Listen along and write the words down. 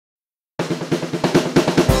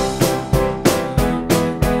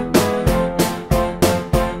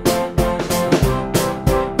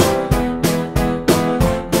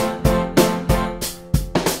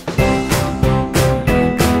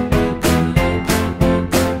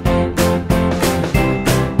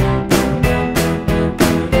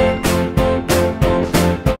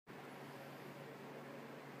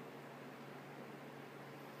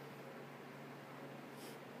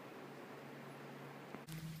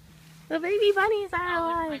The baby bunnies are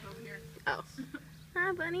alive. Right over here. Oh.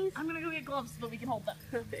 Hi, bunnies. I'm gonna go get gloves so that we can hold them.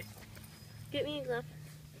 Okay. Get me a glove.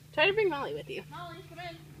 Try to bring Molly with you. Molly, come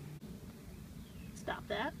in. Stop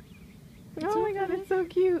that. Oh my god, it's so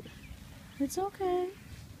cute. It's okay.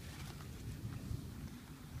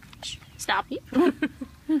 Shh. Stop. Beep.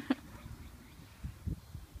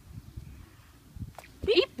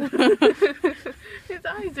 Beep. His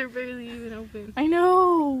eyes are barely even open. I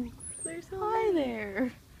know. There's so Hi many.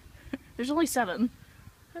 there. There's only 7.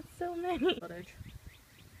 That's so many.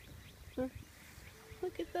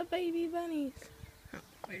 Look at the baby bunnies. Oh,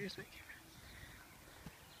 where's my camera?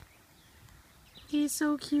 He's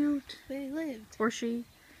so cute. They lived. Or she.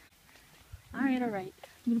 Alright, alright.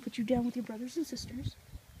 I'm gonna put you down with your brothers and sisters.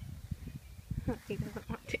 He doesn't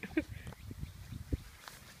want to.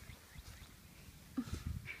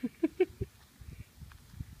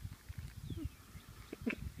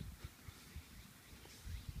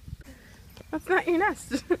 That's not your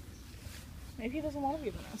nest. Maybe he doesn't want to be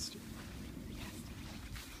the nest.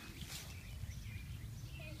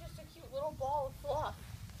 He's just a cute little ball of fluff.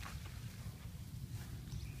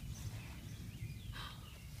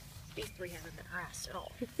 These 3 haven't been harassed at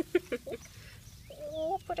all.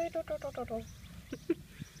 Oh, potato.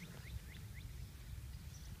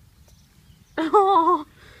 Oh,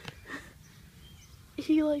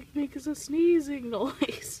 he like makes a sneezing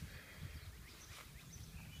noise.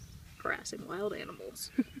 Harassing wild animals.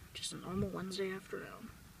 Just a normal Wednesday afternoon.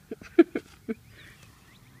 They're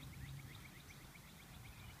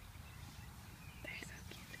so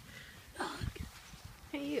cute. Look.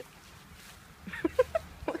 Hey, you.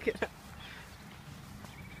 Look at him.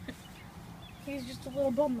 He's just a little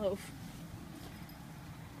bum loaf.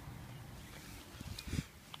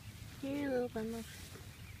 Here, little bundle.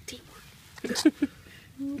 Teamwork.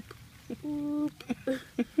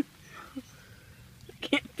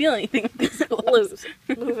 Can't feel anything with these gloves. Lose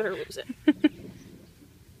it. Move it or lose it.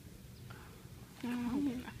 Oh,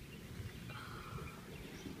 yeah.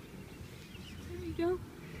 There you go.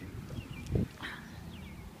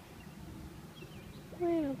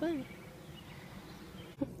 Little bunny.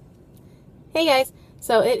 Hey guys,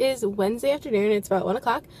 so it is Wednesday afternoon. It's about 1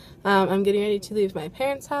 o'clock. I'm getting ready to leave my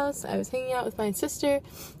parents' house. I was hanging out with my sister.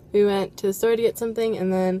 We went to the store to get something,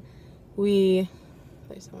 and then there's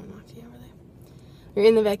someone walking over there. We're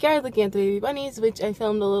in the backyard looking at the baby bunnies, which I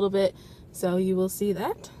filmed a little bit, so you will see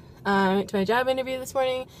that. I went to my job interview this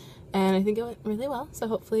morning, and I think it went really well, so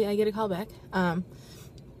hopefully I get a call back.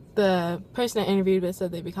 The person I interviewed with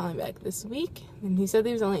said they'd be calling back this week, and he said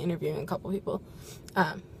he was only interviewing a couple people.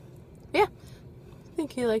 Yeah, I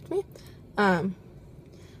think he liked me. Other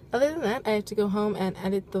than that, I have to go home and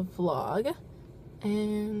edit the vlog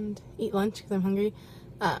and eat lunch because I'm hungry.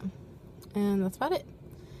 And that's about it.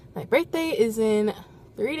 My birthday is in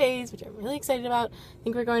 3 days, which I'm really excited about. I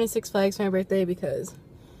think we're going to Six Flags for my birthday because,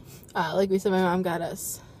 like we said, my mom got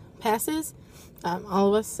us passes, all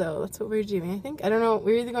of us, so that's what we're doing, I think. I don't know,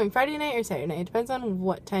 we're either going Friday night or Saturday night. It depends on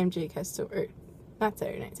what time Jake has to work. Not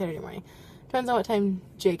Saturday night, Saturday morning. Depends on what time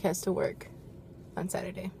Jake has to work on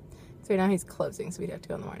Saturday. So right now he's closing, so we'd have to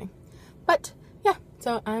go in the morning. But, yeah,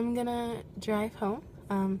 so I'm gonna drive home.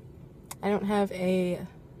 I don't have a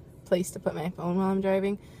place to put my phone while I'm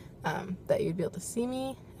driving that you'd be able to see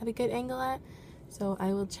me at a good angle at. So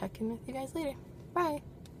I will check in with you guys later. Bye!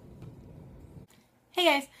 Hey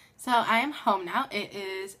guys, so I am home now. It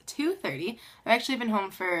is 2:30. I've actually been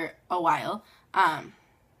home for a while. I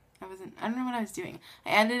don't know what I was doing.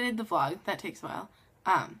 I edited the vlog. That takes a while.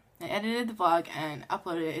 I edited the vlog and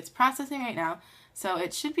uploaded it. It's processing right now, so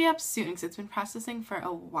it should be up soon because it's been processing for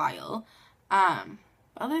a while.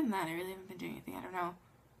 Other than that, I really haven't been doing anything. I don't know.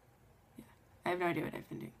 Yeah, I have no idea what I've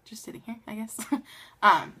been doing. Just sitting here, I guess.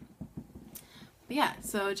 But yeah,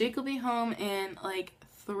 so Jake will be home in like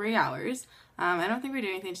 3 hours. I don't think we're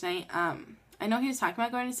doing anything tonight. I know he was talking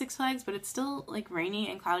about going to Six Flags, but it's still like rainy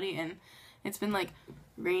and cloudy, and it's been like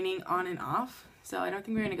raining on and off. So I don't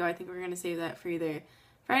think we're gonna go. I think we're gonna save that for either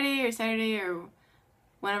Friday or Saturday or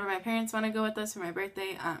whenever my parents want to go with us for my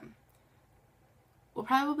birthday. We'll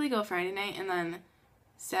probably go Friday night, and then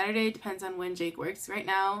Saturday depends on when Jake works. Right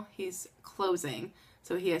now he's closing,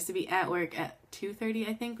 so he has to be at work at 2:30,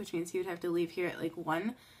 I think, which means he would have to leave here at like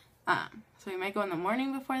 1. So he might go in the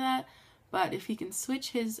morning before that, but if he can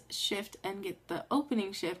switch his shift and get the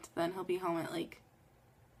opening shift, then he'll be home at like,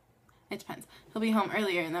 it depends. He'll be home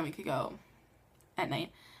earlier, and then we could go at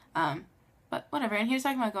night. But whatever. And he was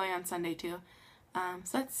talking about going on Sunday too.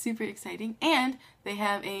 So that's super exciting. And they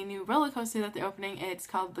have a new roller coaster that they're opening. It's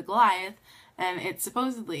called the Goliath, and it's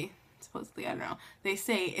supposedly, I don't know, they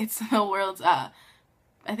say it's the world's, I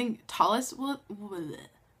think, tallest,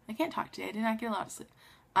 I I can't talk today. I did not get a lot of sleep.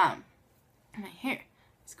 My hair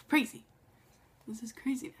is crazy. This is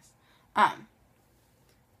craziness.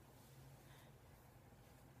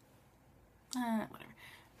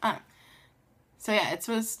 Whatever. So yeah, it's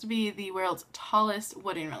supposed to be the world's tallest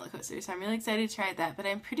wooden roller coaster, so I'm really excited to try that, but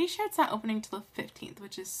I'm pretty sure it's not opening till the 15th,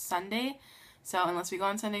 which is Sunday, so unless we go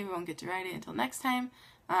on Sunday, we won't get to ride it until next time,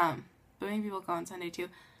 but maybe we'll go on Sunday too.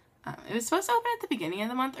 It was supposed to open at the beginning of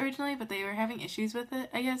the month originally, but they were having issues with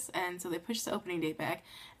it, I guess, and so they pushed the opening date back.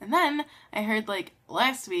 And then I heard, like,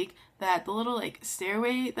 last week that the little, like,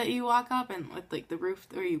 stairway that you walk up and with, like, the roof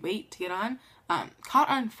where you wait to get on, caught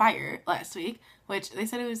on fire last week, which they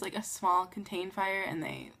said it was, like, a small contained fire, and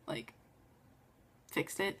they, like,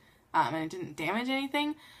 fixed it, and it didn't damage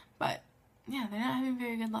anything, but, yeah, they're not having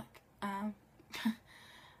very good luck.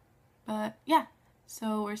 But, yeah,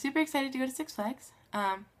 so we're super excited to go to Six Flags.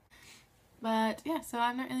 But yeah, so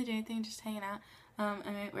I'm not really doing anything, just hanging out. I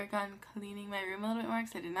might work on cleaning my room a little bit more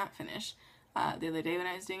because I did not finish. The other day when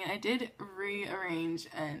I was doing it, I did rearrange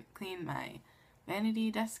and clean my vanity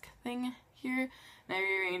desk thing here. And I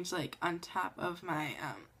rearranged like on top of my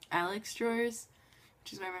Alex drawers,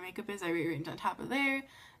 which is where my makeup is. I rearranged on top of there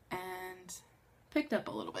and picked up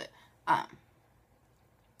a little bit. But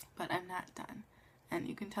I'm not done. And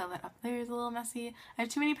you can tell that up there is a little messy. I have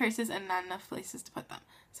too many purses and not enough places to put them.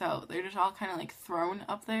 So they're just all kind of like thrown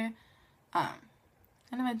up there. And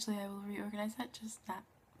eventually I will reorganize that, just not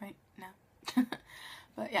right now.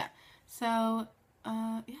 But yeah, so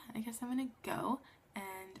yeah, I guess I'm gonna go.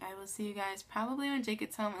 And I will see you guys probably when Jake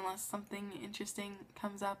gets home, unless something interesting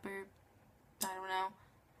comes up or I don't know.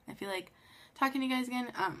 I feel like talking to you guys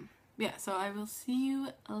again. Yeah, so I will see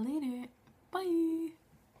you later. Bye!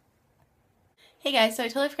 Hey guys, so I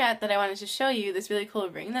totally forgot that I wanted to show you this really cool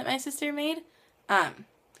ring that my sister made.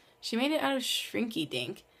 She made it out of Shrinky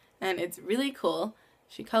Dink, and it's really cool.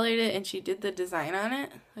 She colored it and she did the design on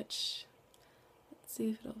it, which, let's see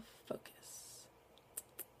if it'll focus.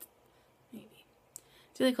 Maybe.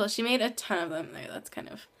 It's really cool. She made a ton of them there. That's kind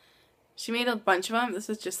of, she made a bunch of them. This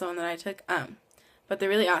is just the one that I took. But they're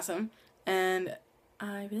really awesome, and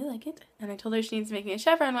I really like it. And I told her she needs to make me a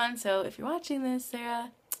chevron one, so if you're watching this,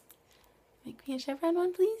 Sarah, make me a chevron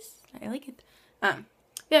one, please. I like it.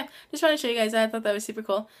 Yeah, just wanted to show you guys that. I thought that was super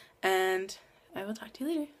cool. And I will talk to you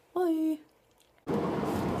later. Bye.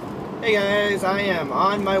 Hey guys, I am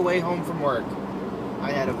on my way home from work.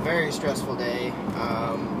 I had a very stressful day.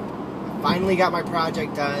 I finally got my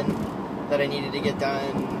project done that I needed to get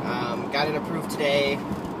done. Got it approved today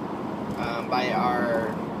by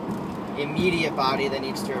our immediate body that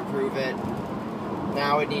needs to approve it.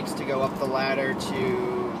 Now it needs to go up the ladder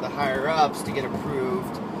to the higher ups to get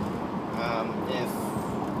approved. If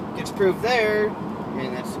it gets approved there, I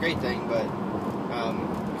mean, that's a great thing, but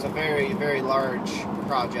it's a very, very large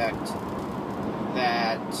project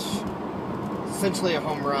that is essentially a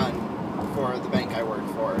home run for the bank I work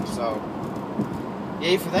for, so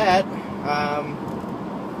yay for that.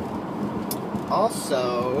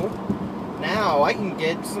 Also, now I can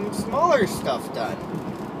get some smaller stuff done.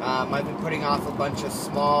 I've been putting off a bunch of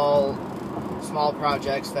small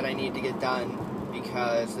projects that I need to get done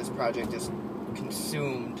because this project is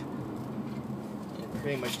consumed and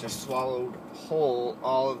pretty much just swallowed whole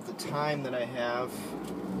all of the time that I have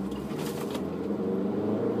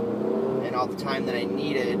and all the time that I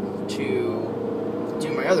needed to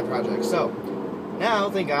do my other projects. So now,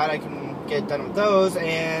 thank God, I can get done with those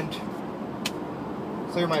and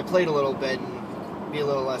clear my plate a little bit and be a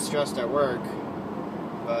little less stressed at work.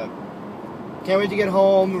 But can't wait to get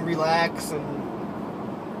home and relax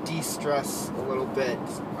and de-stress a little bit.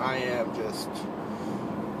 I am just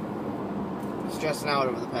stressing out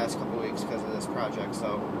over the past couple weeks because of this project,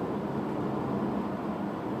 so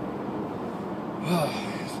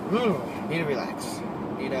need to relax.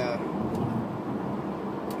 Need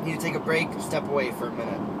to take a break, step away for a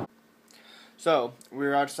minute. So we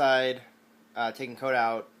were outside taking Code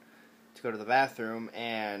out to go to the bathroom,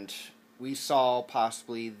 and we saw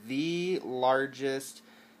possibly the largest,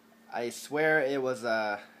 I swear it was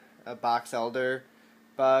a box elder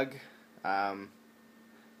bug.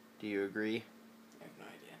 Do you agree? I have no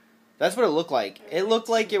idea. That's what it looked like. It looked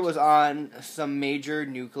like it was on some major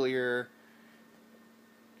nuclear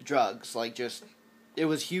drugs. Like, just, it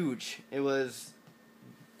was huge. It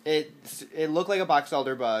looked like a box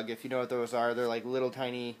elder bug, if you know what those are. They're like little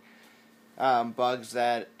tiny bugs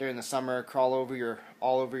that during the summer crawl over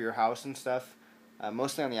all over your house and stuff,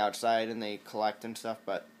 mostly on the outside, and they collect and stuff,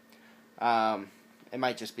 but it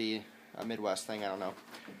might just be a Midwest thing, I don't know.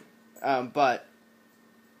 But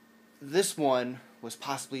this one was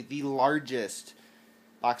possibly the largest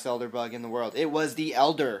box elder bug in the world. It was the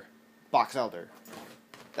elder box elder.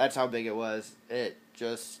 That's how big it was. It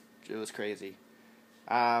was crazy.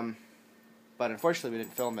 But unfortunately, we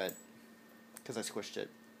didn't film it because I squished it.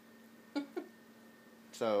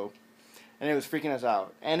 So, and it was freaking us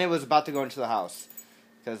out. And it was about to go into the house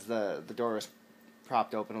because the door was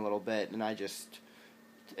propped open a little bit, and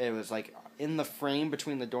it was like in the frame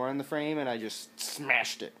between the door and the frame, and I just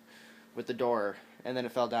smashed it with the door, and then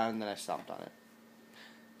it fell down, and then I stomped on it.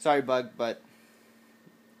 Sorry, bug, but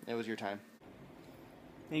it was your time.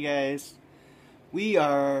 Hey guys, we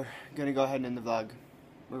are gonna go ahead and end the vlog.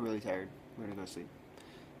 We're really tired. We're gonna go to sleep.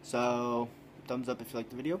 So, thumbs up if you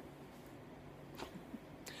liked the video.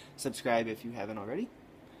 Subscribe if you haven't already.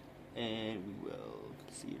 And we will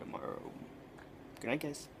see you tomorrow. Good night,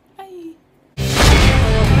 guys. Bye.